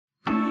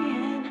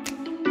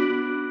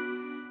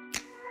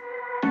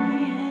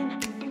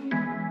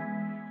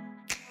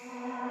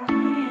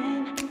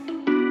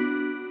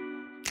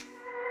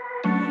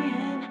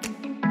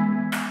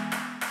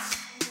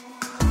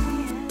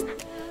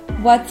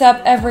What's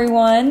up,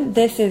 everyone?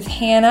 This is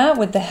Hannah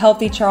with the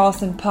Healthy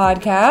Charleston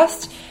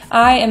podcast.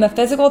 I am a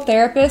physical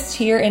therapist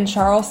here in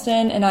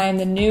Charleston, and I am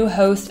the new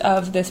host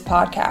of this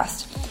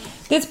podcast.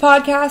 This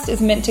podcast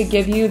is meant to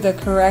give you the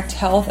correct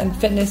health and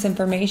fitness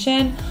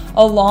information,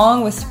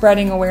 along with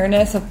spreading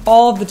awareness of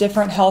all of the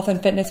different health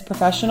and fitness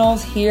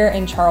professionals here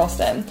in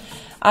Charleston.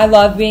 I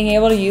love being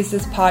able to use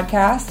this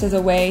podcast as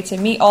a way to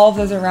meet all of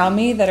those around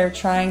me that are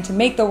trying to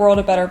make the world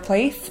a better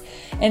place.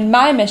 And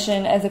my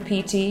mission as a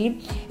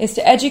PT is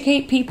to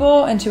educate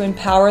people and to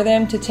empower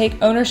them to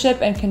take ownership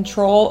and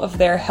control of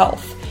their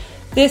health.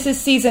 This is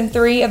season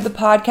 3 of the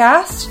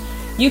podcast.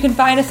 You can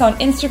find us on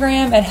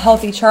Instagram at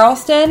Healthy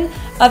Charleston.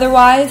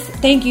 Otherwise,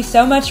 thank you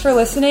so much for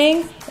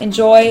listening.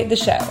 Enjoy the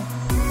show.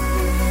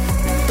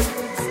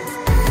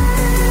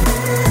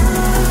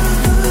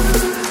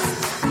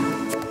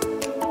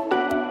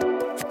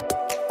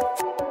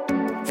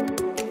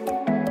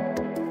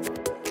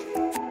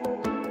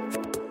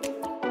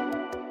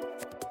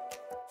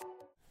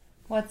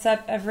 What's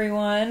up,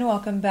 everyone?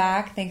 Welcome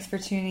back. Thanks for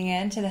tuning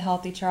in to the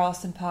Healthy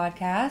Charleston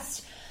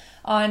podcast.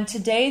 On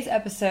today's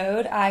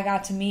episode, I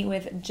got to meet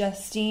with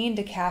Justine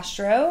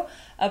DeCastro,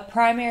 a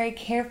primary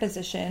care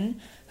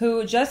physician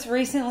who just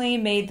recently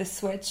made the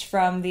switch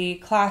from the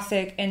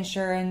classic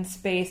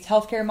insurance-based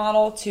healthcare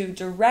model to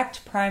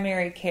direct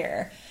primary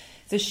care.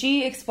 So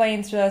she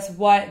explains to us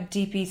what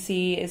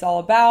DPC is all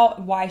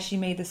about, why she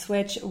made the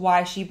switch,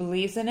 why she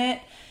believes in it.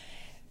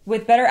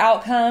 With better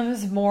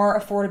outcomes, more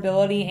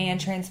affordability,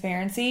 and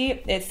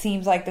transparency, it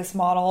seems like this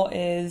model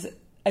is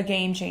a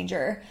game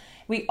changer.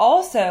 We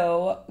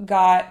also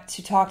got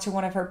to talk to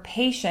one of her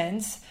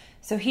patients.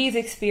 So he's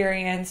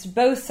experienced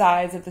both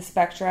sides of the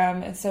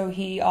spectrum, and so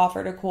he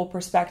offered a cool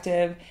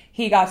perspective.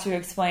 He got to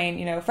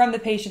explain, from the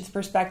patient's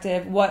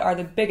perspective, what are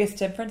the biggest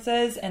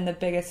differences and the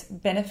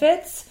biggest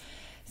benefits.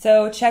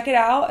 So check it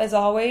out. As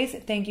always,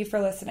 thank you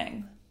for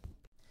listening.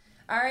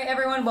 All right,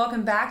 everyone,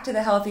 welcome back to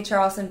the Healthy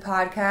Charleston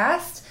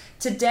podcast.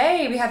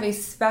 Today, we have a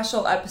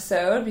special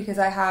episode because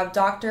I have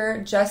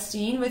Dr.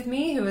 Justine with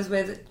me, who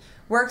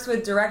works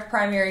with direct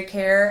primary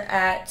care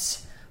at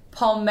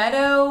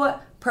Palmetto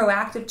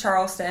Proactive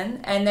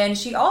Charleston. And then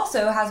she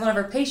also has one of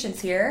her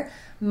patients here,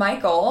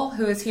 Michael,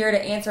 who is here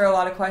to answer a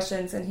lot of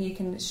questions, and he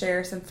can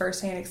share some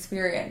firsthand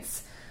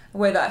experience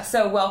with us.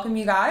 So welcome,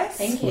 you guys.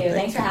 Thank you.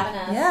 Thanks for having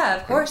us. Yeah,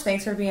 of course.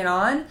 Thanks for being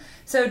on.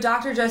 So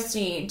Dr.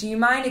 Justine, do you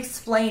mind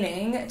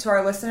explaining to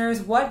our listeners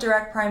what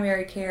direct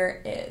primary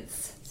care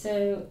is?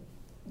 So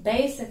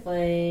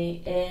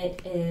basically,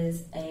 it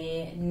is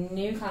a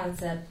new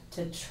concept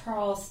to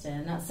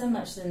Charleston, not so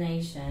much the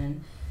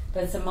nation,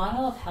 but it's a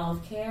model of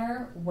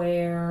healthcare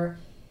where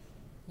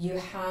you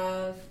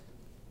have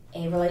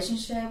a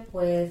relationship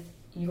with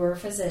your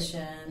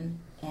physician,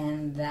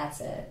 and that's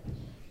it.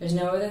 There's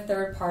no other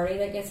third party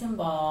that gets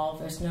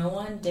involved. There's no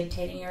one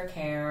dictating your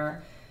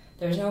care.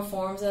 There's no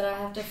forms that I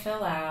have to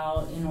fill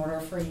out in order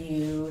for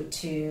you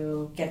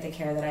to get the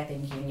care that I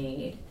think you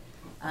need.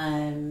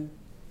 And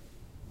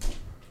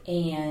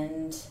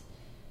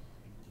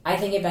I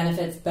think it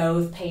benefits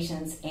both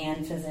patients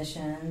and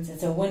physicians.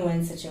 It's a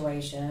win-win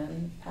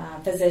situation.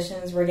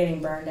 Physicians were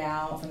getting burned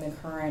out from the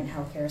current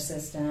healthcare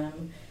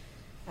system.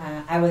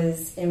 I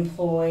was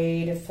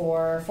employed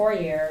for 4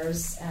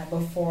 years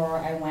before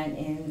I went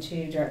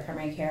into direct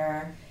primary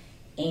care,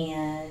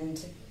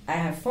 and I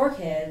have 4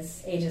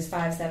 kids, ages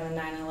 5, 7,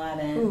 9,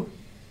 11. Ooh.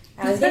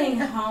 I was getting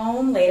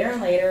home later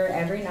and later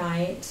every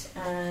night,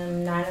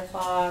 9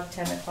 o'clock,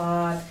 10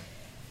 o'clock,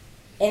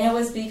 and it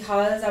was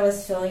because I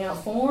was filling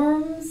out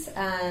forms,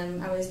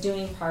 I was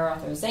doing prior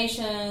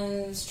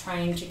authorizations,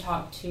 trying to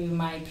talk to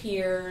my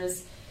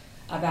peers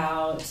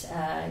about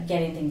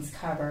getting things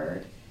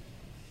covered.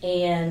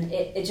 And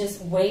it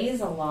just weighs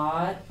a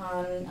lot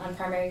on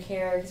primary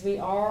care because we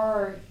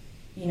are,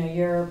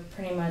 you're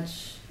pretty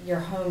much your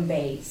home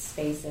base,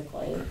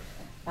 basically.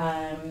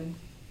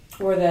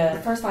 We're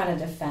the first line of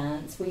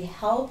defense. We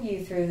help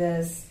you through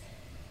this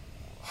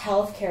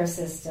healthcare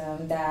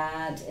system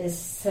that is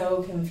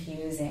so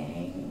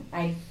confusing.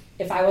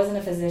 If I wasn't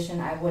a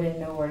physician, I wouldn't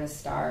know where to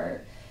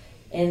start.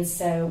 And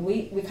so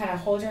we kind of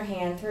hold your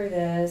hand through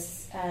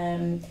this.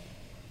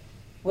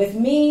 With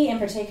me in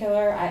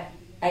particular,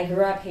 I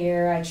grew up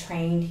here, I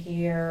trained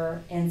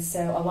here, and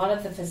so a lot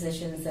of the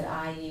physicians that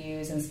I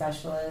use and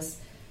specialists,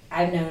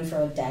 I've known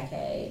for a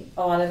decade.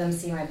 A lot of them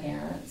see my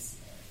parents.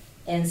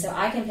 And so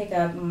I can pick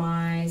up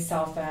my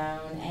cell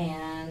phone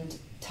and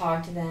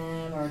talk to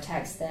them or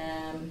text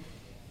them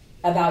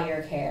about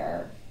your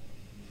care.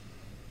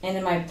 And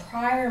in my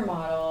prior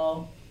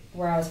model,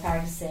 where I was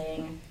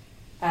practicing,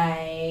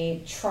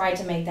 I tried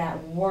to make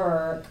that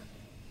work,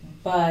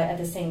 but at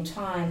the same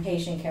time,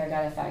 patient care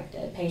got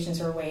affected. Patients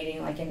were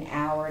waiting like an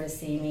hour to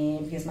see me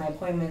because my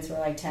appointments were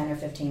like 10 or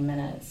 15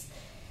 minutes.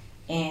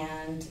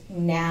 And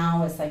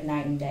now it's like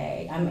night and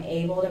day. I'm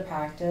able to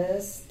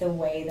practice the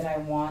way that I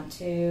want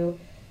to,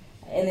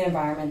 in the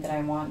environment that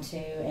I want to,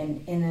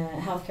 and in a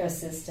healthcare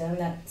system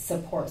that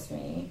supports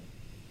me.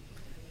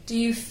 Do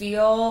you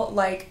feel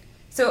like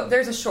So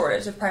there's a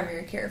shortage of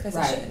primary care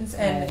physicians.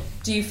 Right, and right.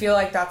 Do you feel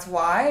like that's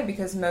why?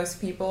 Because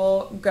most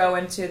people go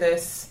into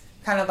this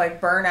kind of like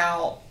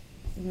burnout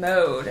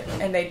mode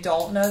and they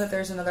don't know that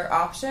there's another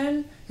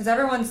option? Because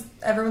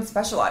everyone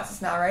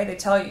specializes now, right? They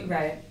tell you,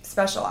 right,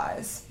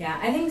 specialize. Yeah,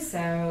 I think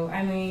so.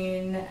 I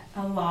mean,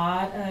 a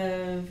lot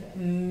of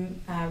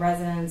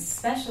residents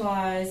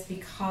specialize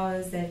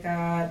because they've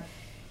got,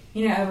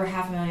 over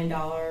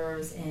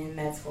 $500,000 in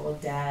med school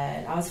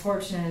debt. I was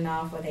fortunate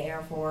enough with the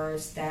Air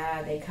Force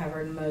that they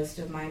covered most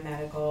of my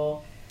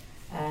medical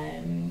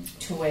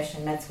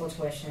tuition, med school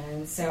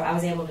tuition. So I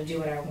was able to do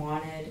what I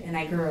wanted, and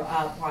I grew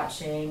up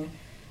watching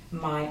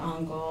my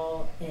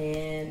uncle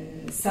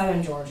in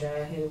southern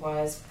Georgia, who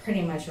was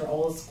pretty much your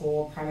old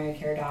school primary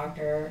care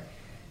doctor,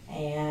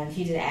 and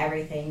he did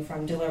everything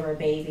from deliver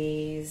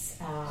babies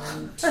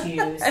to see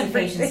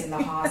patients in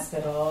the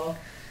hospital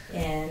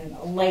in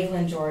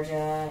Lakeland,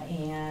 Georgia,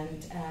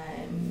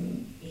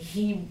 and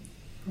he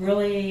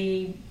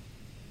really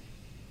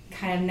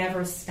kind of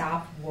never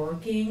stopped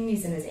working.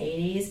 He's in his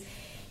 80s,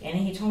 and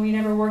he told me he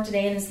never worked a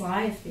day in his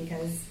life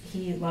because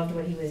he loved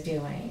what he was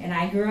doing. And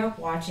I grew up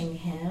watching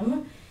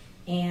him,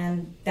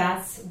 and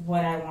that's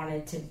what I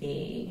wanted to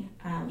be.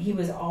 He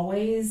was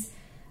always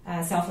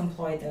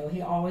self-employed, though.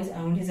 He always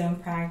owned his own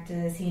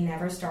practice. He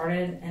never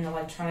started an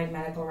electronic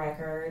medical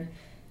record.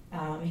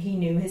 He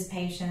knew his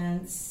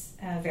patients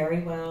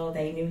very well.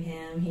 They knew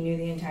him. He knew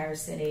the entire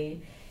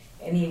city,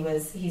 and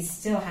he's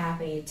still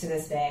happy to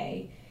this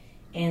day.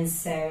 And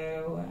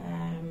so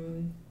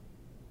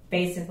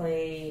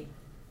basically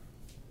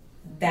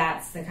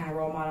that's the kind of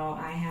role model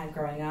I had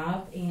growing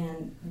up,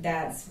 and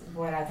that's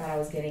what I thought I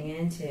was getting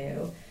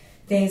into.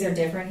 Things are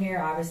different here,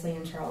 obviously,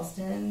 in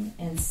Charleston,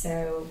 and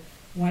so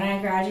when I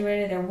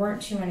graduated, there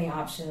weren't too many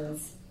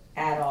options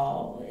at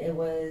all. It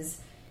was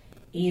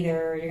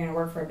either you're going to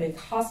work for a big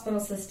hospital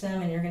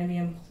system and you're going to be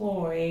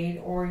employed,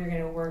 or you're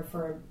going to work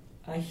for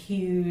a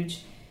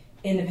huge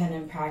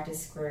independent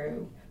practice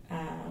group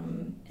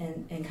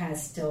and kind of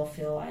still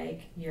feel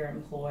like you're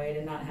employed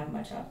and not have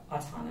much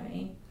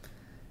autonomy.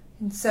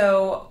 And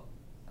so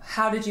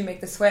how did you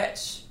make the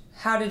switch?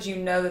 How did you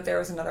know that there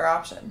was another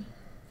option?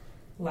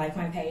 Like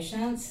my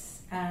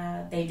patients,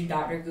 they do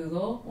Dr.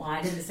 Google. Well,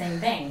 I did the same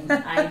thing.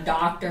 I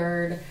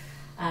doctored,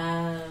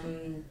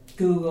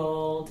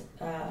 Googled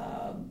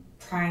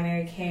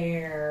primary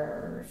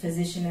care,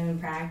 physician-owned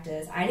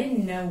practice. I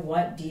didn't know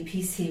what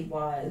DPC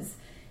was,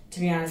 to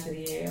be honest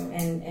with you.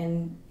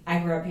 And I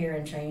grew up here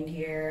and trained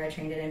here. I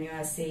trained at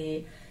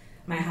MUSC.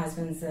 My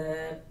husband's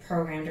the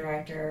program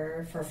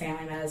director for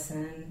family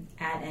medicine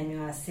at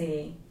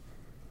MUSC.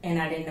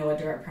 And I didn't know what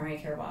direct primary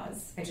care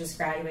was. I just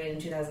graduated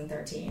in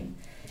 2013.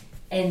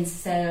 And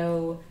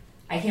so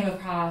I came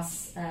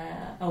across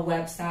a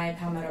website,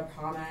 Palmetto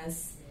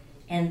Promise,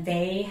 and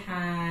they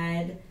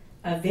had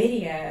a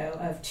video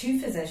of two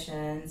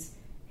physicians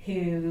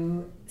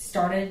who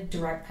started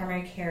direct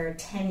primary care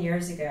 10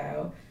 years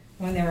ago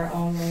when there were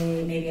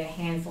only maybe a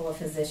handful of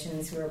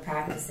physicians who were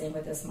practicing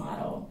with this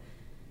model.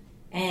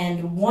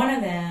 And one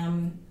of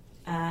them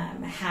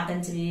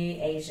happened to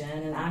be Asian,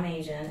 and I'm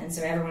Asian, and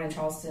so everyone in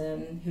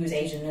Charleston who's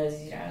Asian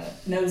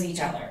knows each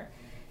other.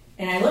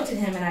 And I looked at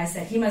him and I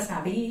said, he must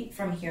not be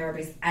from here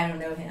because I don't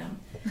know him.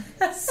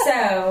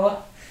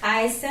 So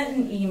I sent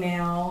an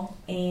email,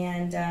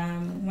 and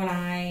when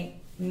I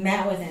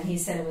met with him, he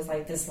said it was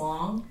like this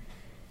long.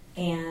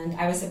 And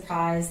I was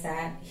surprised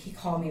that he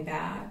called me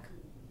back.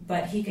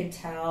 But he could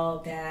tell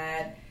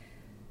that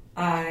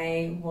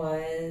I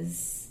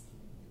was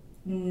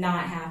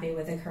not happy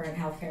with the current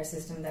healthcare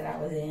system that I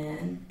was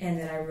in, and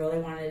that I really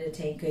wanted to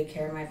take good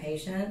care of my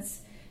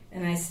patients,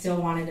 and I still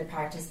wanted to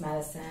practice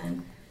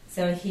medicine.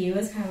 So he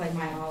was kind of like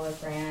my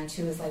olive branch.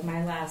 He was like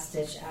my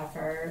last-ditch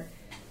effort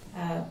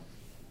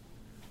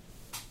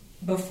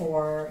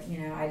before,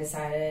 I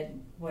decided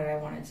what I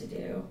wanted to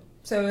do.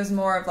 So it was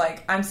more of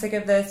like, I'm sick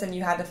of this, and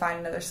you had to find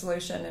another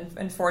solution.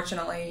 And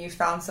fortunately, you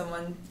found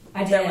someone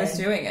that was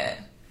doing it.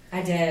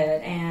 I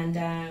did.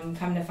 And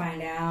come to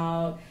find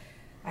out,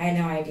 I had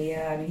no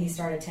idea. I mean, he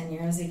started 10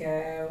 years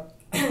ago,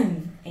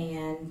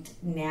 and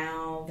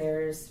now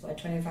there's,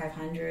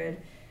 2,500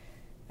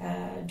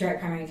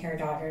 direct primary care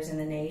doctors in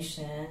the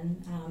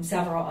nation,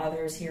 several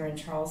others here in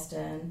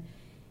Charleston.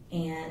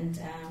 And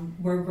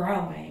we're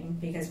growing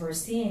because we're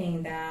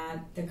seeing that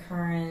the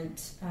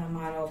current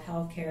model of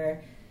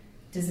healthcare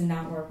does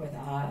not work with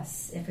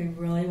us. If we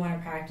really want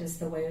to practice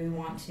the way we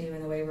want to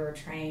and the way we're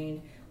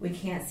trained, we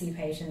can't see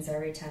patients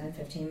every 10 to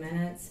 15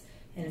 minutes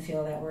and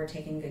feel that we're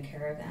taking good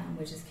care of them.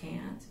 We just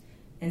can't.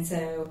 And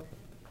so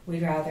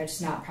we'd rather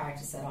just not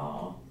practice at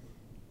all.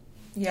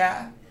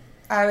 Yeah.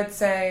 I would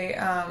say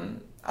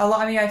a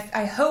lot. I mean,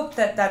 I hope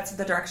that that's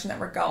the direction that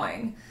we're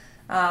going.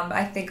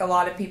 I think a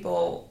lot of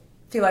people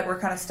feel like we're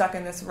kind of stuck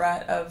in this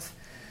rut of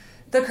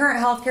the current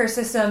healthcare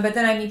system, but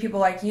then I meet people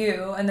like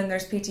you, and then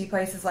there's PT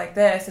places like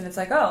this, and it's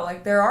like, oh,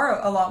 like there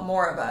are a lot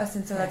more of us,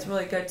 and so that's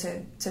really good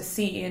to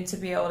see and to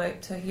be able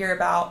to hear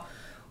about.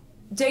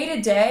 Day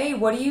to day,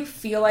 what do you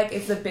feel like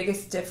is the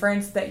biggest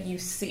difference that you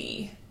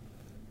see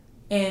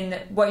in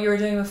what you were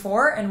doing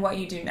before and what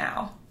you do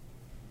now?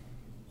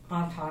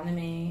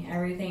 Autonomy.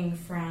 Everything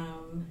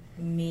from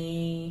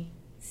me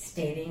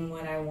stating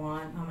what I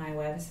want on my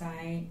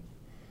website,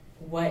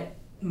 what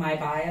my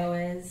bio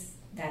is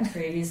that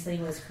previously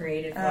was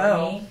created for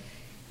me,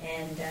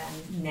 and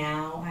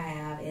now I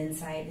have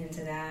insight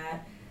into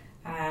that.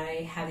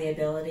 I have the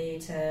ability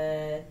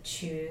to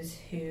choose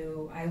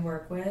who I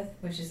work with,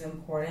 which is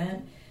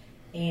important,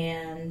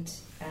 and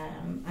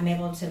I'm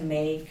able to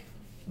make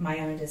my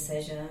own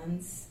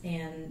decisions,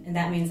 and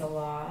that means a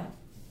lot.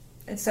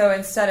 And so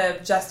instead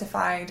of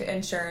justifying to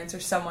insurance or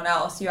someone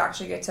else, you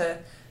actually get to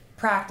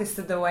practice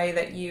the way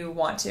that you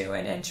want to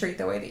and treat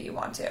the way that you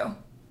want to.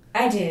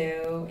 I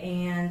do,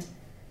 and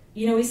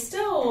we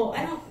still,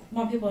 I don't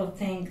want people to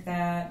think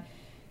that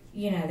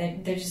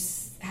they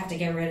just have to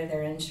get rid of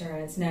their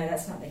insurance. No,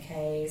 that's not the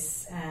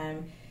case.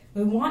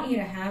 We want you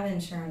to have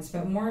insurance,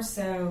 but more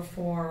so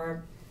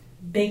for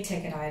big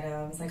ticket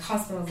items like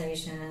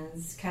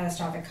hospitalizations,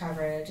 catastrophic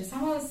coverage. It's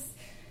almost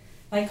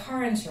like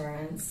car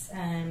insurance.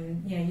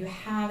 You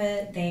have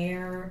it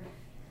there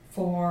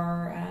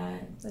for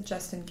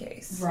just in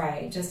case.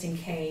 Right, just in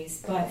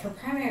case. But for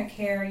primary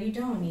care, you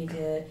don't need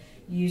to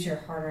use your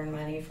hard-earned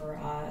money for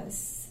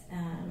us.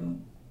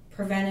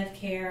 Preventive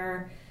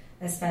care,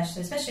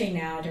 especially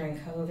now during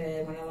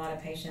COVID, when a lot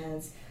of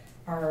patients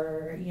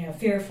are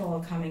fearful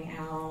of coming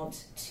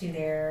out to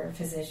their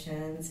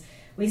physicians,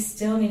 we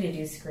still need to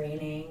do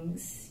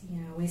screenings.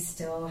 We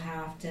still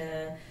have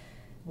to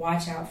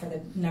watch out for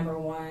the number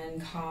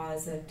one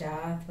cause of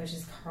death, which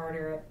is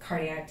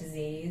cardiac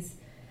disease,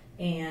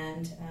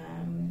 and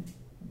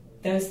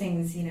those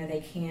things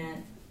they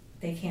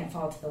can't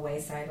fall to the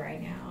wayside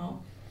right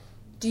now.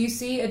 Do you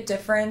see a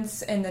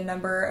difference in the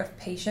number of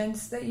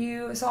patients that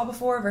you saw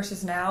before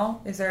versus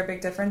now? Is there a big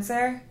difference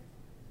there?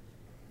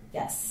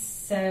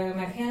 Yes. So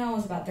my panel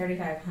was about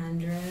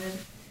 3,500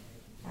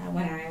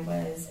 when I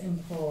was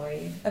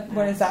employed.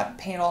 What is that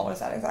panel? What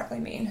does that exactly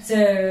mean?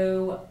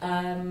 So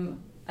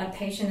a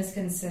patient is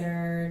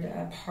considered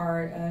a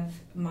part of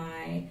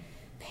my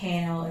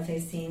panel if they've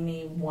seen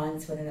me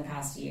once within the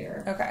past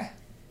year. Okay.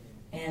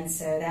 And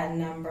so that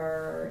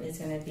number is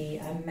going to be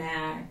a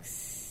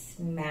max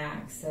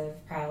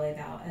of probably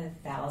about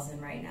 1,000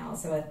 right now,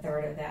 so a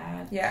third of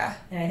that. Yeah.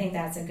 And I think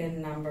that's a good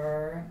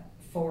number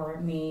for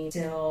me to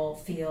still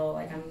feel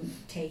like I'm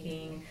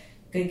taking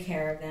good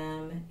care of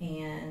them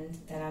and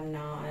that I'm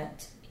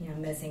not,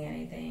 missing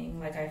anything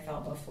like I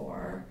felt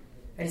before.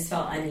 I just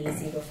felt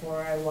uneasy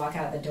before. I would walk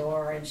out the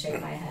door and shake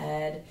my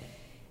head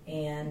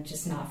and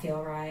just not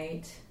feel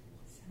right.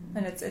 So.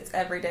 And it's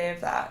every day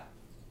of that.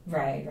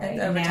 Right.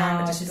 And over now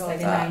time, it's just like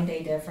a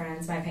 9-day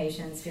difference. My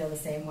patients feel the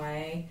same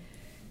way.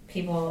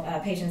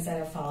 Patients that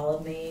have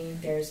followed me,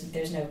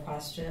 there's no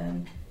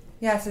question.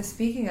 Yeah, so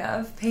speaking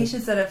of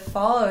patients that have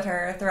followed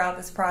her throughout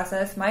this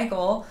process,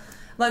 Michael,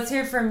 let's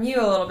hear from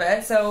you a little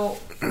bit. So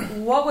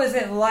what was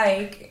it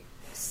like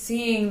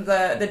seeing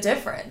the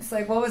difference?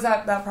 Like, what was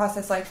that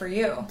process like for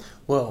you?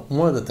 Well,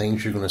 one of the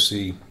things you're going to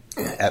see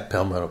at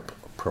Palmetto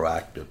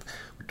Proactive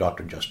with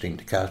Dr. Justine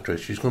DeCastro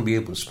is she's going to be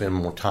able to spend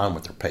more time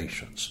with her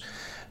patients.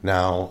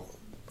 Now,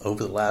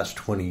 over the last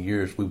 20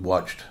 years, we've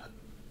watched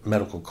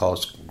medical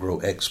costs grow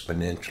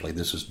exponentially.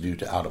 This is due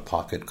to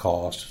out-of-pocket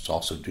costs. It's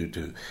also due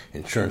to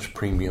insurance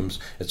premiums.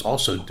 It's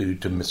also due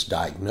to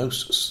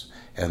misdiagnosis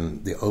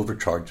and the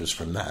overcharges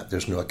from that.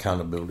 There's no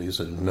accountability, there's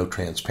no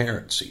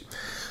transparency.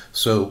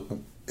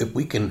 So if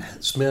we can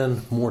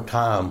spend more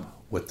time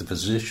with the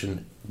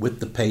physician, with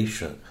the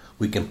patient,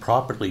 we can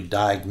properly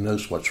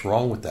diagnose what's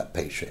wrong with that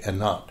patient and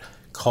not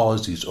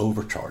cause these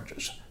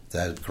overcharges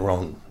that have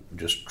grown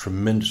just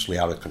tremendously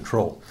out of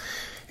control.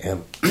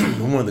 And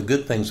one of the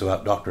good things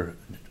about Dr.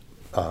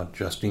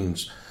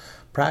 Justine's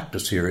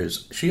practice here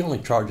is she only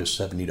charges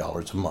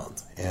 $70 a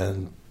month.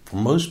 And for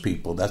most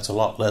people, that's a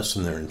lot less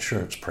than their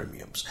insurance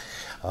premiums.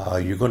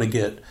 You're going to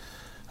get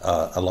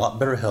a lot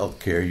better health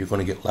care. You're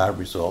going to get lab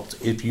results.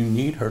 If you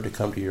need her to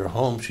come to your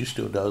home, she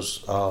still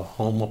does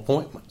home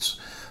appointments,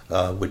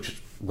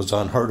 which was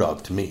unheard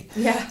of to me.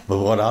 Yeah. But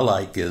what I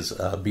like is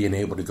being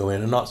able to go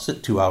in and not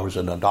sit 2 hours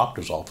in a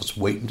doctor's office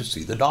waiting to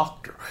see the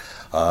doctor.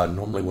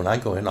 Normally when I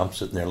go in, I'm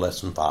sitting there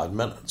less than 5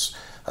 minutes.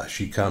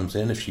 She comes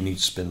in. If she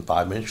needs to spend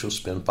 5 minutes, she'll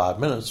spend 5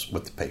 minutes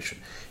with the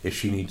patient. If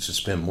she needs to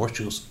spend more,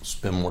 she'll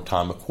spend more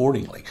time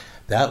accordingly.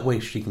 That way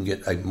she can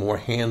get a more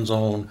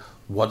hands-on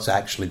what's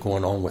actually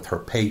going on with her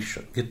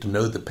patient, get to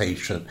know the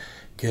patient,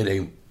 get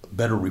a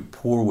better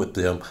rapport with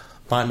them,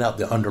 find out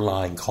the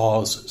underlying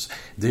causes.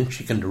 Then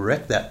she can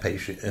direct that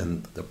patient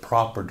in the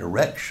proper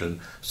direction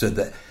so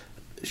that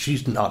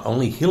she's not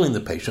only healing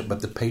the patient,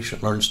 but the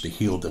patient learns to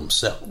heal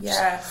themselves.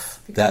 Yes,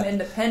 become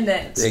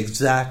independent.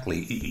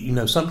 Exactly.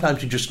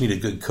 Sometimes you just need a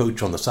good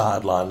coach on the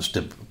sidelines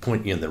to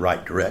point you in the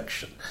right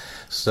direction.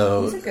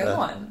 So he's a good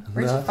one.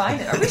 Where'd you find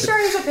him? Are we sure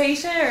he's a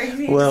patient or is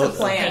he just a Paid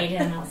plant?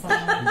 him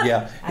outside.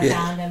 Yeah. I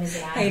found him. He's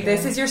an actor. Hey,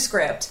 this is your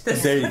script.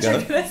 This There is you what go.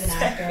 you're gonna He's an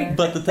say. actor.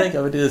 But the thing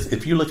of it is,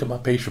 if you look at my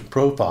patient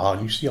profile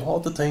and you see all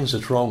the things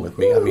that's wrong with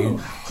me, I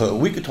mean,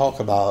 we could talk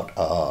about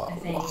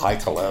think high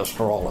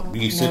cholesterol,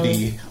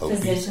 obesity, Most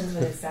physicians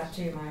would accept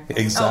you, Michael.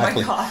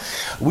 Exactly. Oh my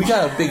gosh. We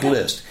got a big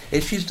list,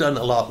 and she's done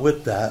a lot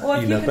with that. Well,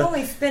 if you know, could but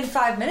only spend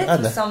 5 minutes I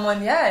know. with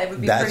someone, it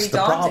would be that's pretty the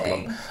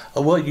daunting.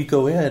 problem. Well, you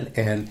go in,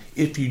 and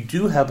if you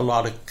do have a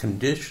lot of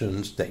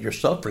conditions that you're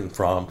suffering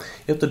from,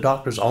 if the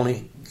doctor's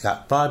only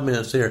got 5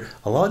 minutes there,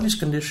 a lot of these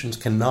conditions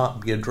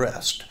cannot be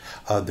addressed.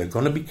 They're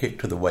going to be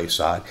kicked to the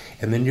wayside,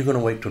 and then you're going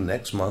to wait till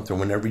next month or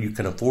whenever you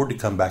can afford to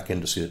come back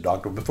in to see the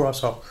doctor. Before I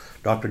saw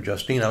Dr.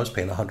 Justine, I was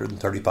paying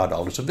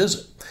 $135 a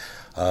visit.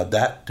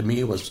 That, to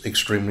me, was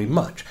extremely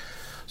much.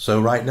 So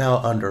right now,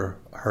 under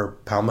her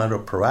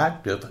Palmetto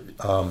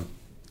Proactive,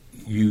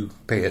 you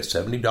pay a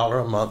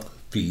 $70 a month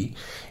fee,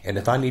 and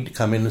if I need to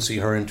come in and see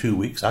her in 2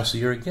 weeks, I see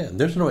her again.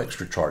 There's no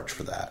extra charge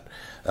for that.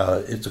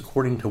 It's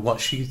according to what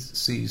she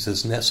sees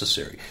as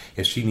necessary.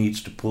 If she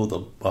needs to pull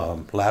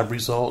the lab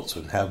results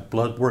and have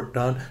blood work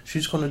done,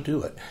 she's going to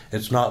do it.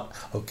 It's not,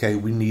 okay,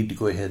 we need to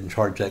go ahead and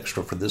charge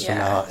extra for this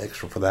amount,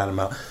 extra for that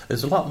amount.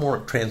 There's a lot more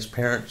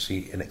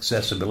transparency and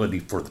accessibility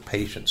for the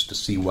patients to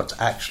see what's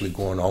actually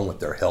going on with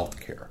their health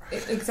care.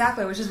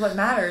 Exactly, which is what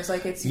matters.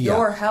 Like, it's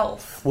your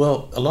health.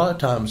 Well, a lot of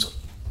times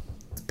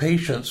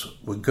patients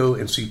would go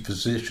and see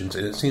physicians,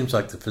 and it seems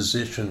like the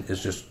physician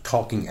is just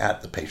talking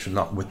at the patient,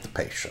 not with the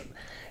patient.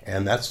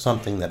 And that's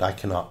something that I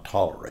cannot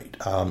tolerate.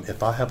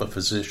 If I have a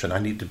physician, I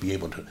need to be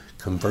able to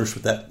converse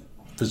with that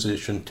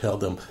physician, tell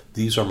them,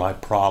 these are my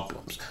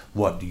problems.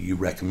 What do you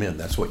recommend?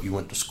 That's what you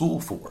went to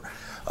school for.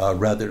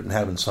 Rather than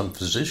having some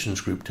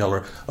physicians group tell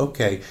her,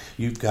 okay,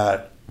 you've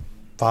got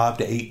 5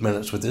 to 8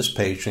 minutes with this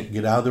patient,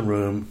 get out of the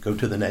room, go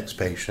to the next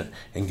patient,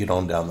 and get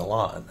on down the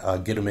line.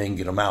 Get them in,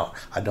 get them out.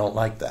 I don't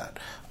like that.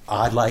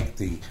 I like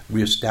the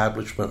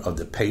reestablishment of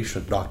the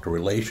patient-doctor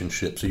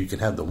relationship so you can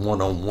have the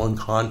one-on-one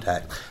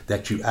contact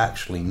that you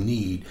actually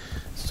need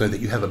so that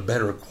you have a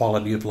better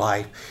quality of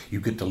life. You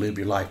get to live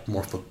your life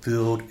more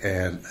fulfilled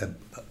and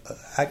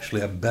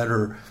actually a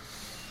better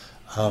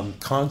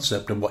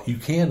concept of what you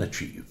can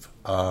achieve.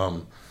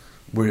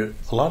 Where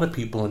a lot of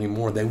people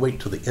anymore, they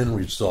wait till the end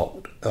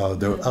result.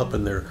 They're up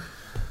in their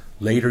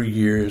later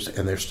years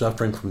and they're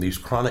suffering from these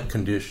chronic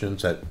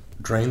conditions that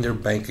drain their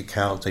bank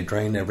accounts, they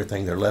drain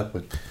everything, they're left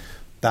with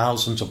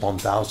thousands upon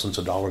thousands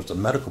of dollars of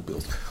medical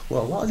bills.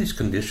 Well, a lot of these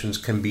conditions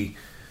can be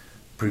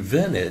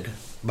prevented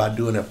by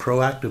doing a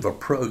proactive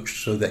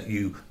approach so that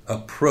you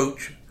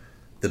approach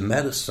the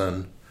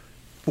medicine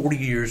 40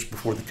 years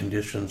before the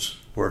conditions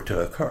were to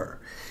occur.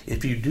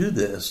 If you do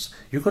this,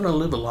 you're going to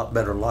live a lot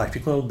better life.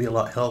 You're going to be a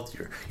lot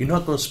healthier. You're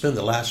not going to spend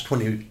the last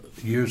 20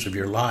 years of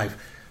your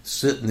life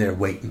sitting there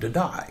waiting to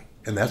die.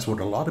 And that's what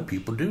a lot of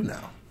people do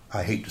now.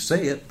 I hate to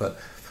say it, but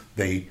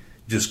they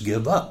just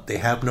give up. They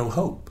have no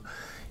hope.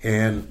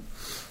 And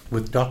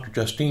with Dr.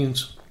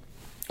 Justine's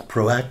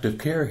proactive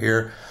care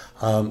here,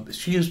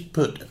 she has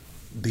put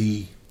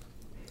the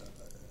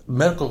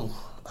medical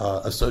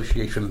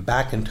association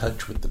back in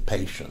touch with the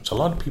patients. A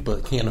lot of people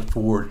that can't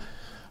afford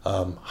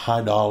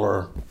high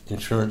dollar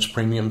insurance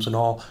premiums and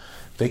all,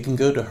 they can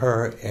go to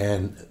her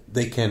and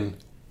they can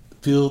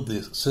feel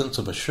the sense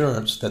of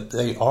assurance that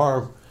they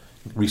are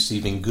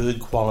receiving good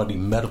quality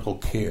medical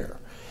care.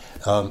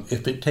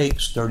 If it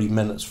takes 30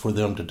 minutes for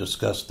them to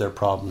discuss their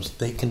problems,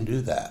 they can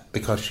do that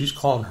because she's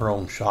calling her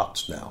own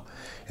shots now.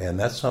 And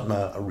that's something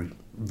I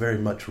very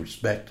much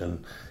respect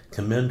and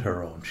commend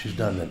her on. She's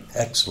done an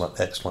excellent,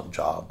 excellent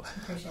job.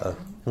 Appreciate that.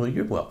 Well,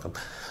 you're welcome.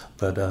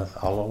 But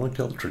I'll only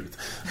tell the truth.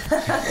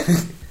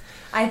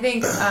 I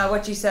think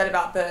what you said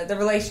about the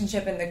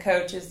relationship and the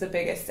coach is the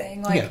biggest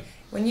thing. Like,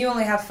 when you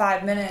only have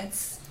 5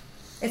 minutes,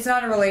 it's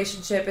not a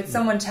relationship. It's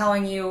someone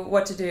telling you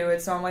what to do.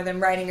 It's normally them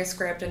writing a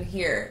script and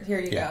here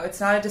you go. It's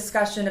not a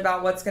discussion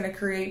about what's going to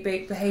create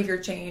behavior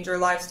change or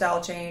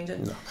lifestyle change.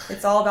 And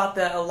it's all about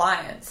the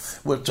alliance.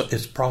 Well,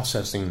 it's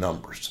processing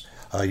numbers.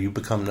 You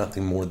become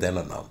nothing more than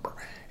a number.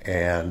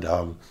 And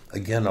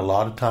again, a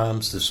lot of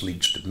times this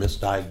leads to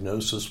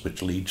misdiagnosis,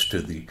 which leads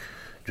to the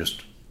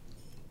just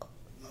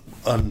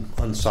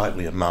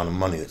unsightly amount of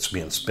money that's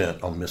being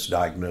spent on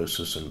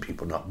misdiagnosis and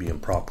people not being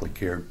properly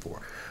cared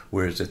for.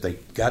 Whereas if they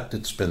got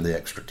to spend the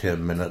extra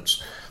 10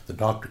 minutes, the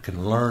doctor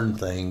can learn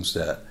things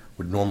that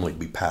would normally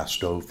be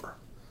passed over.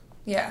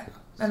 Yeah.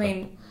 I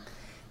mean,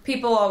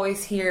 people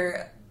always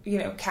hear,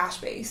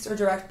 cash-based or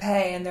direct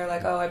pay, and they're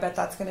like, oh, I bet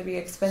that's going to be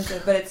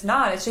expensive. But it's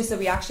not. It's just that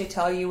we actually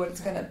tell you what it's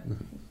going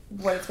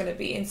to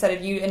be. Instead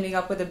of you ending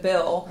up with a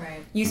bill,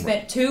 you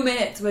spent 2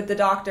 minutes with the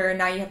doctor, and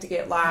now you have to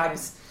get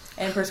labs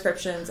and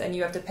prescriptions, and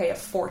you have to pay a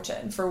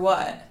fortune. For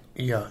what?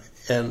 Yeah.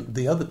 And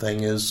the other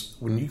thing is,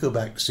 when you go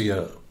back to see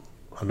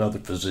another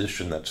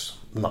physician that's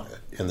not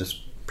in this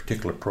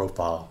particular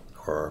profile,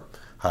 or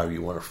however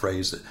you want to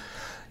phrase it,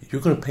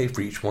 you're going to pay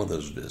for each one of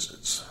those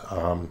visits.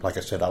 Like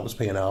I said, I was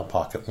paying out of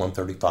pocket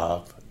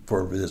 $135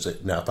 for a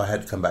visit. Now, if I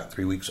had to come back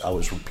 3 weeks, I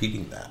was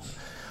repeating that.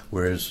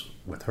 Whereas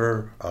with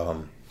her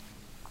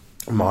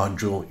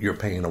module, you're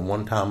paying a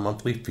one-time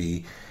monthly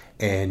fee,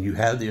 and you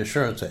have the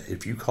assurance that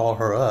if you call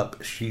her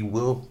up, she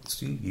will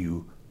see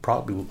you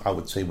probably, I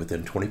would say,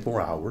 within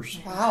 24 hours.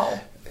 Wow.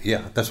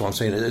 Yeah, that's what I'm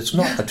saying. It's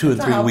not a 2 or 3 week. That's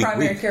not how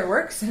primary care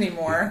works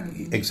anymore.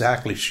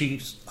 Exactly.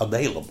 She's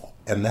available.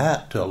 And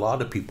that, to a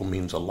lot of people,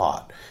 means a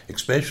lot,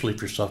 especially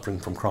if you're suffering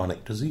from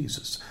chronic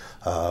diseases.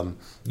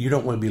 You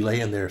don't want to be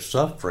laying there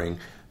suffering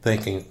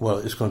thinking, well,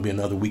 it's going to be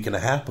another week and a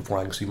half before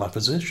I can see my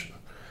physician.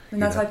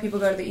 And that's why people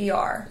go to the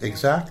ER.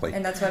 Exactly.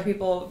 And that's why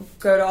people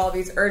go to all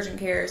these urgent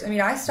cares. I mean,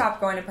 I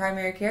stopped going to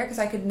primary care because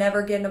I could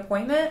never get an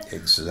appointment.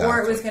 Exactly. Or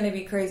it was going to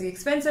be crazy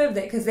expensive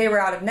because they were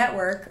out of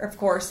network, of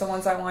course, the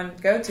ones I wanted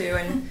to go to.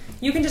 And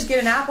you can just get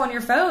an app on your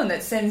phone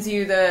that sends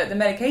you the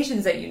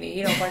medications that you need.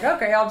 You know, it's like,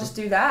 okay, I'll just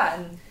do that.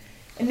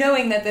 And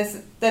knowing that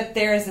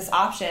there is this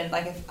option,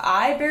 like if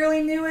I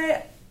barely knew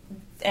it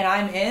and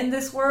I'm in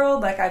this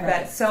world, like I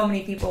bet so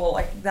many people,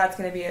 like that's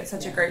going to be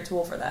such a great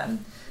tool for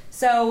them.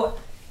 So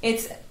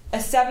it's a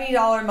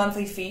 $70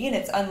 monthly fee, and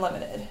it's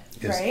unlimited,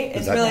 right?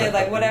 It's really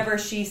like whatever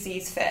she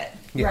sees fit.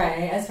 Yeah.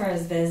 Right, as far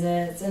as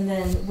visits. And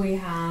then we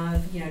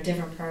have,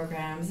 different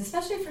programs,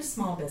 especially for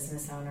small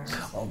business owners.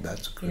 Oh,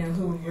 that's good.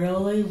 Who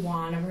really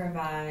want to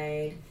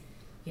provide,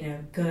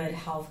 good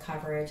health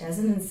coverage as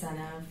an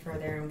incentive for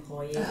their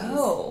employees.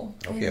 Oh,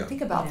 I didn't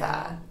think about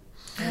that.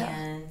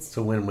 And it's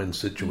a win-win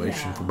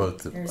situation for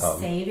both. They're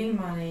saving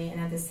money,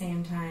 and at the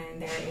same time,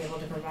 they're able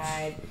to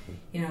provide,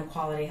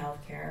 quality health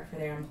care for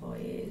their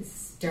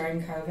employees.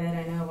 During COVID,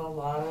 I know of a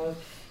lot of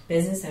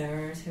business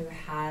owners who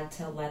had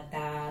to let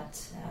that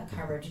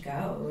coverage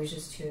go. It was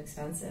just too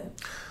expensive.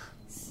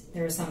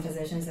 There were some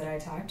physicians that I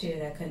talked to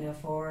that couldn't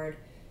afford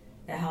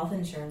the health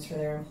insurance for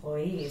their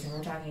employees, and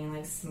we're talking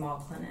like small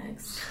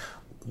clinics.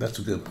 That's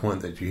a good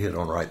point that you hit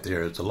on right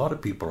there. It's a lot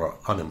of people are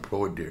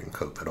unemployed during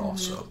COVID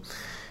also.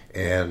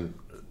 And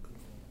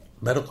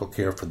medical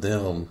care for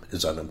them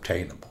is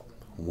unobtainable.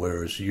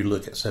 Whereas you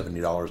look at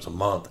 $70 a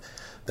month,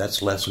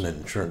 that's less than an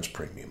insurance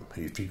premium.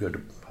 If you go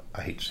to,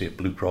 I hate to say it,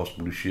 Blue Cross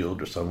Blue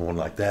Shield or someone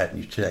like that,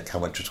 and you check how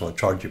much it's going to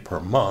charge you per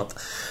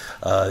month,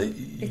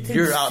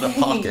 you're out of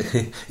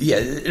pocket. Yeah,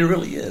 it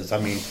really is. I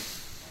mean,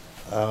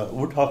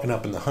 we're talking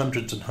up in the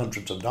hundreds and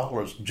hundreds of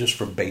dollars just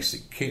for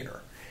basic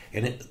care.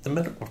 And the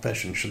medical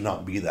profession should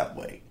not be that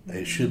way.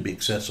 It should be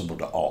accessible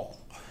to all.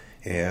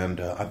 And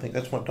I think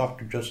that's what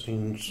Dr.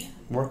 Justine's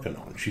working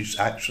on. She's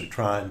actually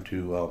trying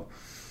to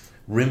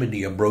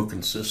remedy a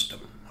broken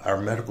system. Our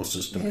medical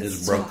system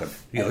is broken.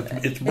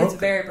 It's broken. It's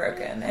very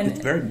broken. And it's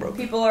very broken.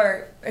 People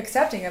are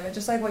accepting of it,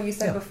 just like what you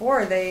said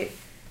before. They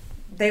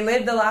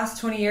lived the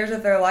last 20 years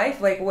of their life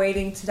like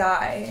waiting to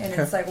die. And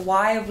it's like,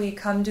 why have we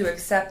come to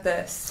accept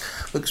this?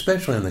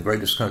 Especially in the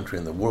greatest country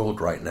in the world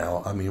right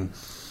now. I mean,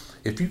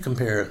 if you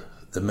compare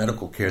the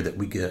medical care that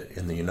we get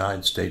in the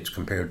United States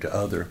compared to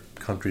other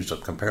countries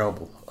of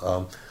comparable,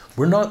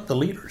 we're not the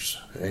leaders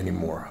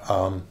anymore.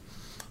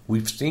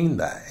 We've seen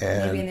that.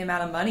 And maybe in the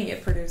amount of money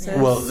it produces.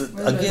 Well,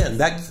 again,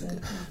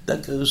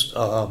 that goes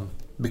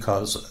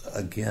because,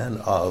 again,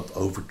 of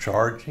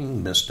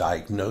overcharging,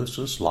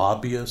 misdiagnosis,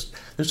 lobbyists.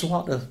 There's a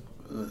lot of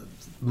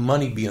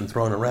money being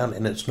thrown around,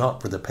 and it's not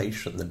for the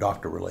patient and the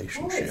doctor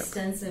relationship. Or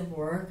extensive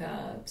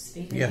workups,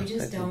 because you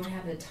just don't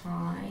have the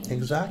time.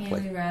 Exactly.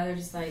 And we'd rather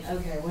just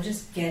okay, we'll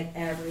just get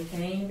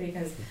everything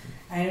because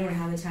I don't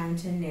have the time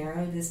to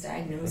narrow this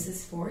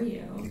diagnosis for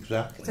you.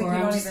 Exactly. Or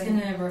I'm just going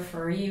to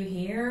refer you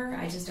here.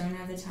 I just don't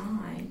have the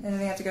time. And then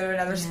they have to go to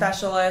another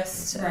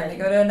specialist, and they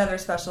go to another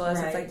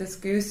specialist. It's like this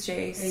goose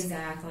chase.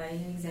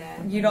 Exactly.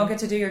 You don't get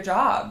to do your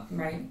job.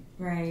 Right.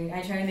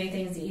 I try to make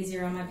things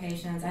easier on my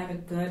patients. I have a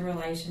good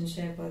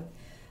relationship with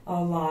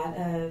a lot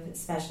of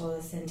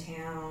specialists in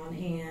town,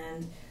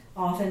 and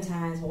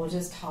oftentimes we'll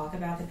just talk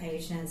about the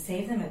patient,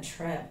 save them a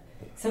trip.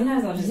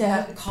 Sometimes I'll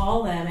just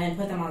call them and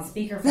put them on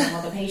speakerphone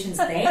while the patient's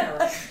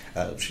there.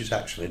 She's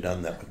actually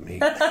done that with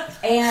me.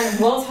 And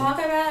we'll talk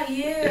about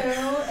you,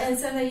 and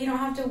so that you don't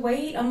have to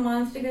wait a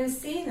month to go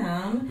see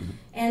them.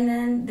 And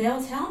then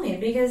they'll tell me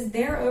because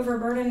they're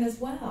overburdened as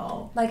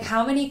well. Like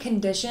how many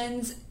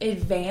conditions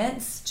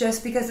advance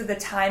just because of the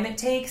time it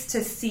takes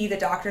to see the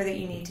doctor that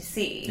you need to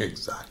see?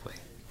 Exactly.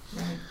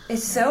 Right.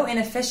 It's so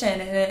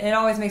inefficient, and it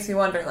always makes me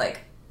wonder,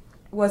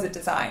 was it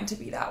designed to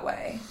be that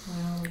way?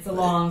 Well, it's a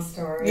long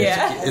story.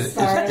 Yeah.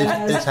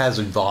 It has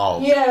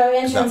evolved.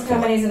 Insurance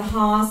companies and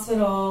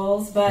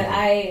hospitals, but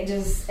I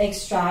just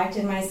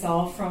extracted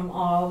myself from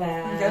all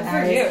that. Good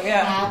for you,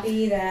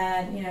 Happy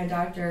that,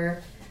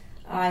 Dr.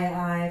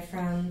 I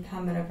from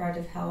Palmetto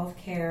Project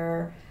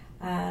Healthcare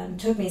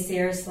took me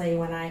seriously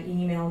when I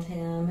emailed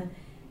him,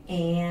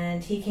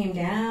 and he came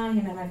down,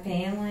 he met my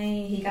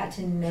family, he got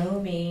to know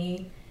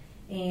me,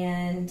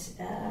 and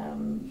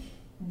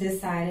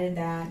decided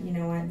that,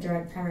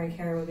 direct primary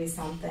care would be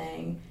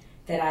something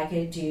that I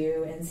could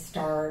do and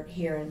start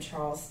here in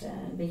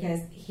Charleston, because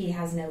he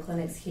has no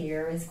clinics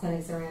here. His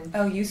clinics are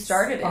in you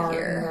started it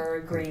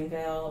here.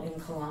 Greenville,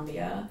 and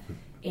Columbia.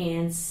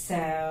 And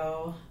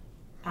so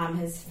I'm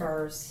his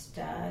first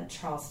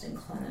Charleston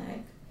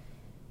clinic.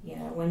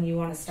 when you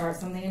want to start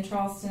something in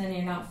Charleston and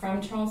you're not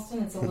from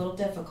Charleston, it's a little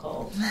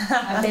difficult.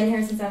 I've been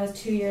here since I was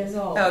 2 years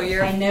old. Oh,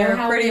 you're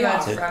pretty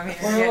much from here.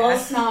 We're a little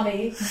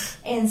snobby.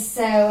 And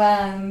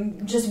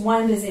so just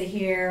one visit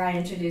here, I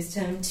introduced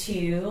him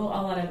to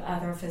a lot of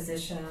other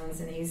physicians,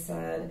 and he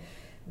said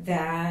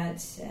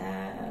that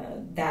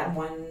that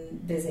one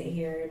visit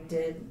here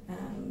did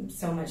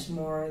so much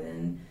more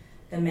than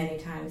the many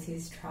times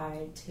he's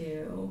tried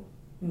to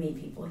meet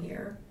people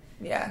here.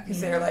 Yeah, because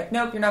they're like,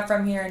 nope, you're not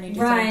from here, and you do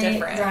something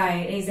different.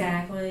 Right,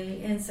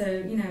 exactly. And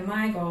so,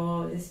 my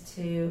goal is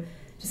to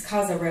just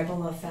cause a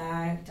ripple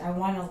effect. I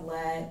want to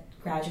let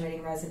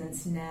graduating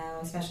residents know,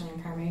 especially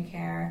in primary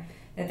care,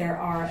 that there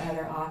are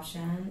other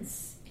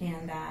options,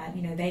 and that,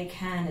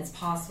 it's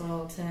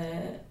possible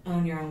to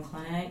own your own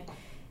clinic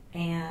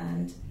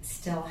and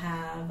still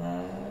have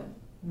a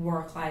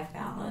work-life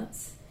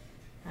balance.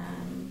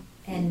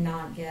 And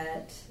not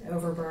get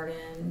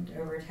overburdened,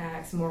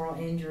 overtaxed, moral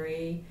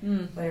injury,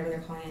 whatever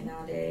they're calling it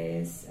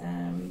nowadays.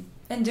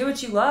 And do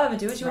what you love and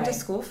do what you went to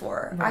school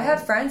for. Right. I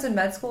have friends in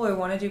med school who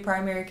want to do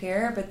primary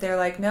care, but they're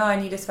like, no,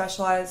 I need to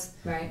specialize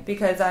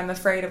because I'm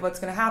afraid of what's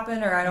going to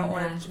happen, or I don't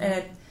want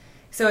to.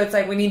 So it's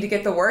like we need to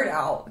get the word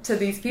out to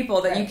these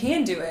people that you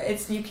can do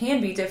it. You can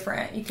be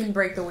different. You can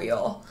break the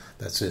wheel.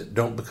 That's it.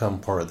 Don't become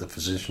part of the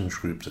physicians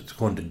groups that's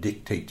going to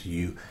dictate to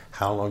you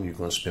how long you're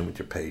going to spend with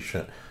your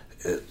patient.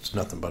 It's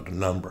nothing but a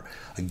number.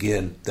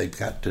 Again, they've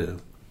got to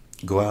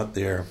go out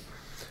there,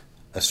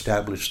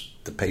 establish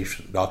the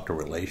patient-doctor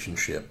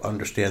relationship,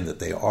 understand that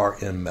they are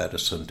in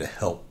medicine to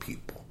help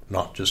people,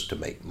 not just to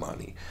make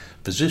money.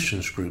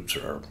 Physicians groups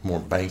are more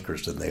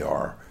bankers than they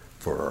are,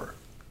 for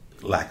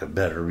lack of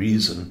better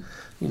reason.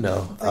 It's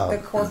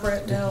like the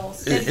corporate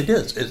mills. It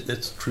is.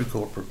 It's a true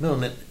corporate mill,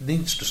 and it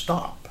needs to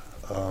stop.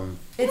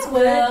 It's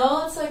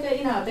like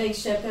a big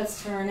ship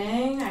that's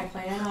turning. I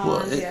plan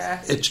on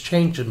it's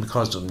changing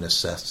because of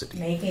necessity.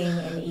 Making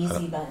an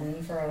easy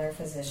button for other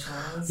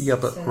physicians. Yeah,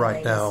 but so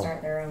right now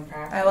start their own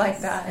practice. I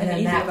like that. And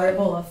then that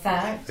ripple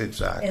effect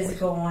is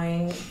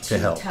going to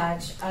help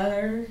touch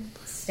other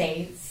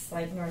states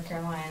like North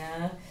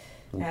Carolina.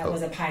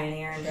 Was a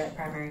pioneer in direct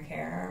primary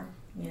care.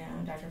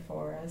 Dr.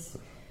 Forrest.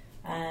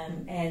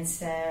 And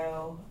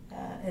so,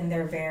 and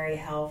they're very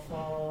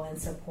helpful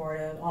and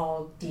supportive,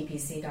 all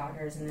DPC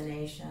doctors in the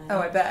nation. Oh,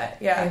 I bet,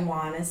 yeah. They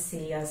want to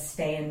see us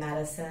stay in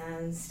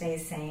medicine, stay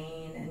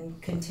sane,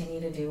 and continue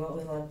to do what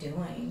we love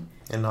doing.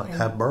 And not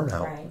have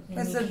burnout. Right.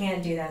 And you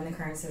can't do that in the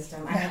current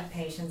system. I have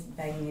patients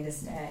begging me to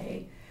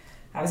stay.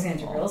 I was going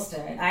to do real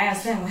estate. I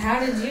asked them, how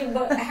are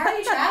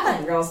you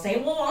traveling real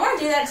estate? Well, I want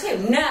to do that too.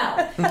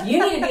 No,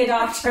 you need to be a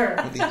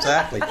doctor.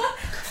 Exactly.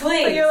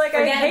 Please. But you're like,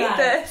 I hate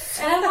this.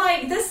 And I'm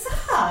like, this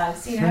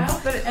sucks,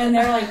 and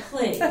they're like,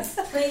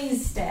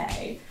 please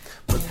stay.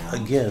 But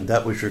again,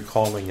 that was your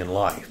calling in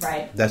life.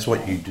 Right. That's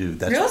what you do.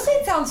 Real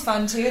estate sounds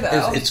fun too,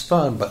 though. It's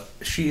fun, but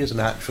she is an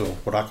actual,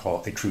 what I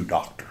call a true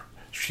doctor.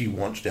 She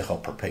wants to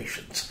help her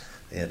patients.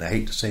 And I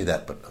hate to say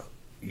that, but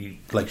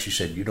like she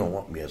said, you don't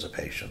want me as a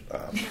patient.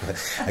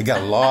 I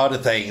got a lot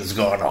of things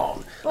going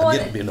on. Well,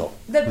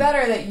 the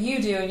better that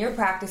you do and your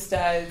practice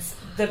does,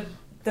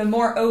 the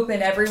more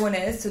open everyone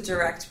is to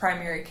direct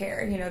primary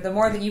care. The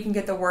more that you can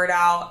get the word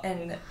out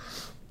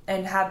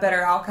and have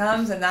better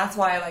outcomes, and that's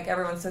why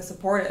everyone's so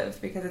supportive,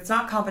 because it's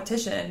not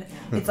competition.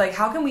 Yeah. It's like,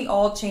 how can we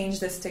all change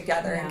this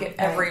together and get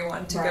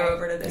everyone to go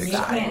over to this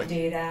side? You can't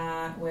do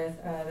that with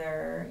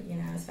other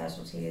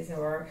specialties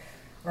or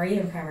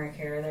even primary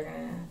care. They're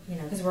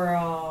gonna because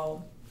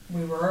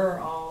we were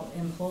all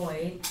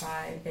employed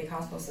by big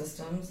hospital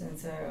systems, and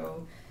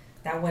so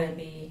that wouldn't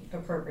be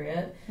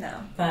appropriate. No.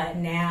 But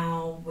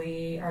now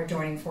we are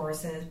joining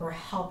forces. We're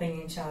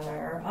helping each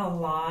other. A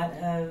lot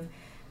of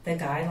the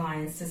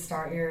guidelines to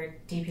start your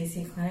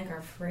DPC clinic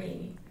are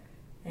free,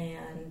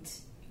 and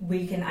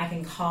I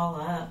can call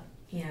up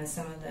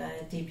some of the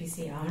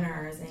DPC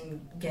owners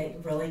and get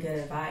really good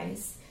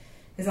advice,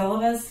 because all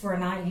of us were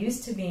not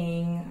used to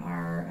being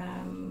our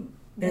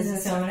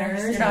business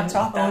owners. You're not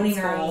taught that owning in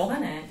our school. own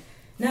clinic.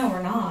 No,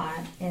 we're not,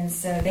 and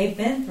so they've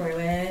been through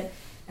it.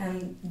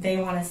 And they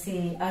want to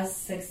see us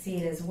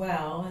succeed as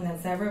well, and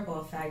that's that ripple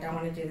effect. I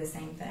want to do the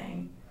same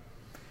thing.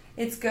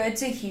 It's good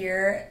to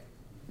hear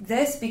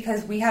this,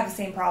 because we have the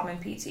same problem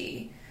in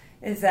PT,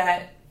 is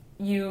that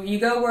you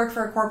go work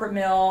for a corporate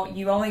mill,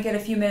 you only get a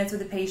few minutes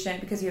with a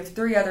patient because you have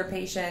 3 other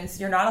patients.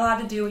 You're not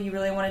allowed to do what you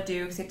really want to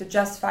do because you have to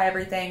justify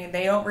everything, and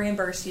they don't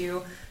reimburse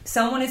you.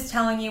 Someone is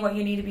telling you what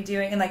you need to be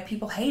doing, and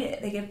people hate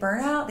it. They get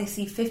burnout. They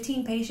see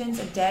 15 patients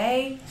a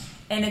day,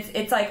 and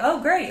it's like, oh,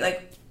 great,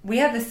 we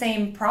have the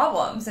same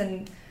problems,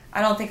 and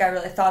I don't think I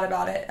really thought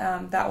about it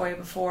that way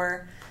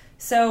before.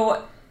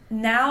 So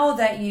now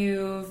that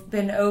you've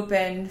been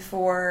open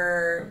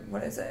for,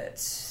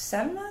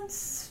 7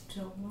 months?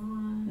 July.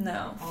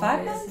 No, August,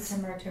 5 months?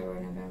 September, October,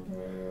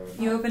 November.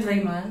 You opened 3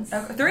 months.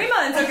 Okay, 3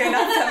 months, okay,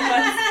 not 7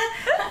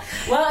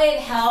 months. Well, it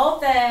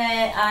helped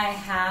that I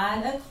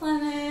had a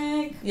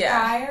clinic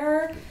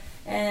prior,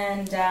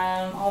 and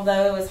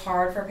although it was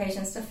hard for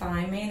patients to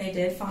find me, they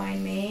did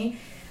find me.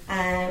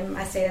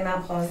 I stayed in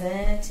Mount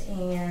Pleasant,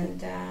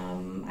 and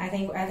I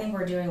think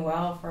we're doing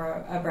well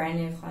for a brand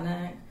new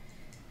clinic.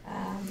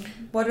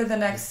 What are the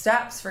next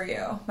steps for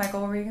you?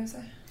 Michael, what were you going to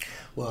say?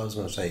 Well, I was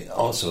going to say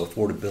also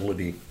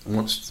affordability.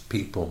 Once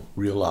people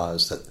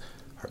realize that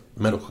her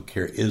medical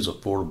care is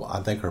affordable,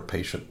 I think her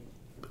patient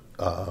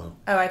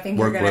I think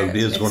workload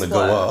is going to go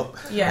up.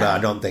 Yeah. But I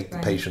don't think the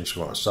patient's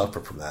going to suffer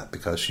from that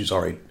because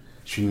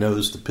she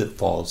knows the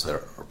pitfalls that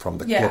are from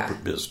the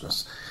corporate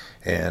business,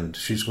 and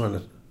she's going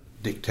to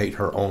dictate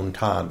her own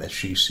time as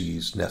she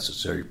sees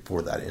necessary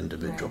for that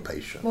individual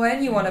patient. Well,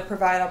 and you want to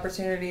provide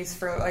opportunities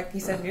for, like you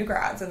said, new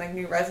grads and like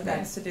new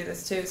residents to do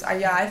this too. So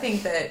I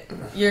think that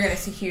you're going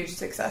to see huge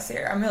success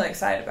here. I'm really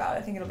excited about it.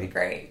 I think it'll be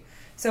great.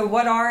 So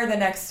what are the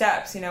next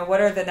steps?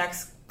 What are the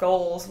next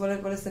goals?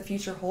 What does the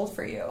future hold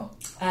for you?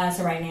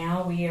 So right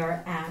now we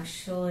are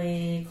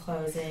actually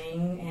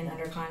closing and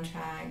under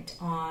contract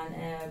on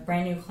a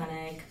brand new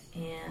clinic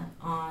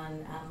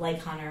on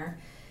Lake Hunter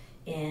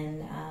in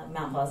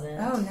Mount Pleasant.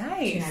 Oh,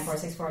 nice.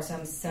 29464. So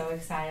I'm so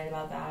excited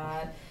about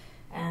that.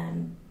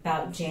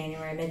 About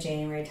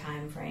mid-January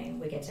time frame,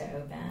 we get to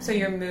open. So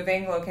you're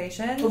moving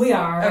locations? We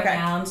are right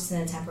now. I'm just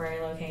in a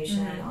temporary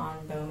location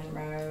on Bowman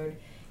Road.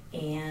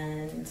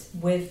 And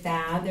with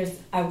that,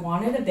 I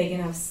wanted a big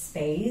enough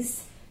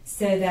space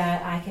so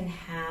that I can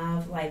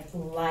have like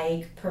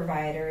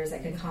providers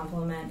that could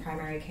complement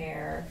primary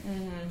care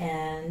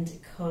and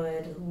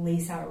could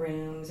lease out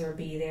rooms or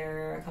be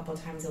there a couple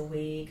times a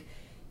week,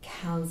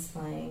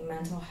 counseling,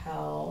 mental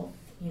health,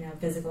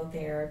 physical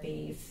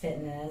therapy,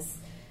 fitness,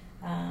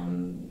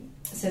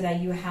 so that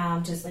you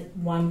have just like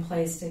one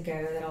place to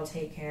go that'll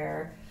take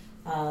care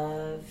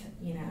of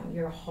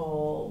your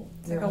whole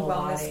wellness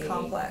body,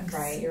 complex,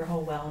 right? Your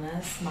whole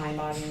wellness, mind,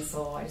 body, and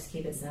soul. I just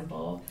keep it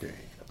simple,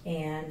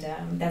 and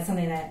that's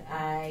something that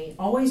I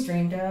always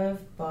dreamed of,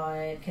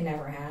 but could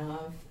never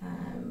have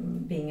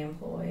being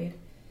employed.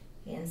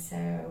 And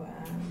so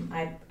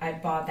I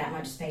bought that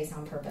much space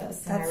on purpose.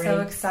 That's and I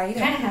so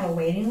exciting. Kind of have a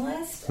waiting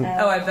list. Of,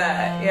 I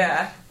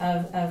bet.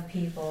 Of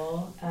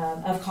people,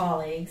 of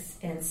colleagues,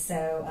 and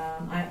so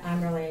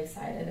I'm really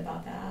excited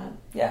about that.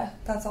 Yeah,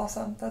 that's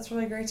awesome. That's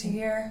really great to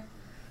hear.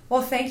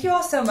 Well, thank you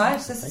all so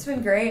much. This has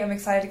been great. I'm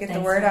excited to get the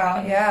word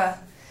out. Yeah.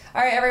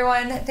 All right,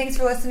 everyone. Thanks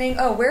for listening.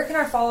 Oh, where can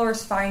our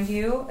followers find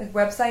you?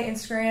 Website,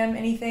 Instagram,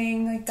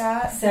 anything like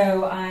that?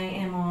 So I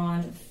am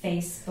on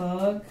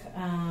Facebook,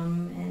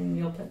 and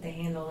you'll put the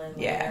handle in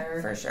there.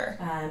 Yeah, for sure.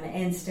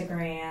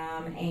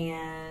 Instagram,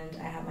 and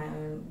I have my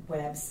own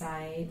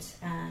website,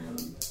 and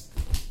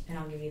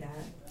I'll give you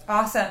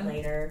that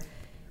later.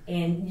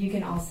 And you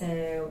can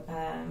also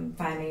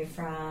find me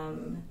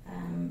from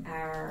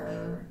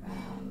our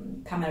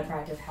Palmetto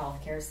Proactive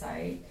Healthcare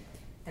site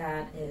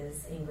that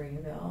is in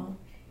Greenville.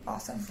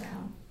 Awesome. So.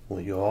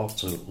 Well, you're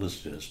also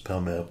listed as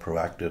Palmetto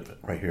Proactive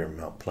right here in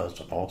Mount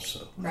Pleasant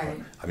also. Right.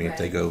 I mean, if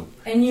they go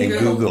and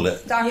Google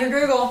it. Dr.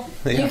 Google.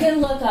 You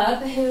can look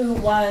up who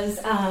was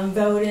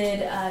voted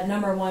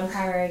 #1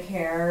 primary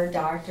care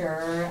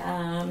doctor.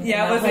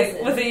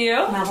 Was it you?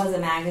 Mount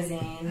Pleasant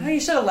Magazine. Oh, you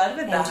should have led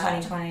with that.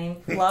 In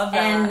 2020. Love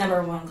that. And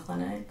 #1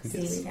 clinic,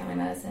 CV Family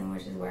Medicine,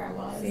 which is where I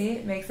was. See,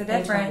 it makes a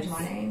difference.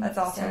 2020. That's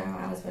awesome. So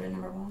I was voted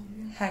 #1.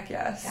 Heck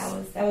yes.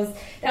 That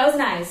was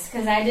nice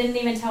because I didn't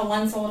even tell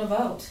one soul to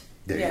vote.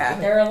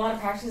 There are a lot of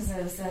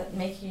practices that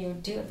make you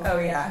do it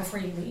before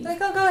you leave. Like,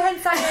 go ahead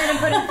and sign in and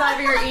put in 5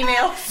 of your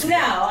emails. No,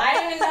 I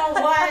didn't even know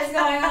what was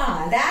going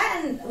on.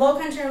 That and Low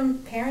Country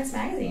Parents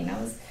Magazine,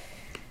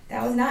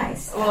 that was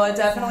nice. Well, it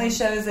definitely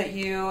shows that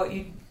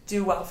you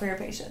do well for your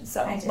patients.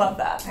 So love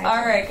that.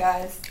 All right,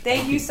 guys.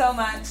 Thank you so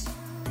much.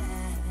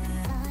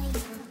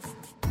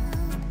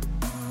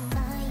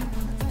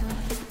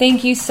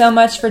 Thank you so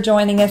much for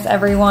joining us,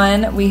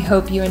 everyone. We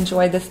hope you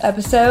enjoyed this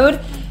episode.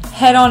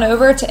 Head on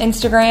over to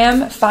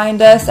Instagram,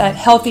 find us at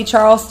Healthy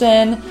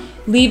Charleston,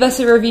 leave us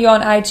a review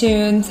on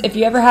iTunes. If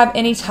you ever have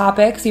any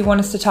topics you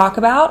want us to talk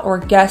about or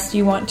guests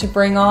you want to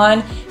bring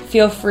on,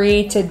 feel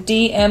free to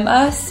DM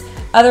us.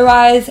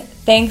 Otherwise,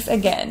 thanks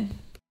again.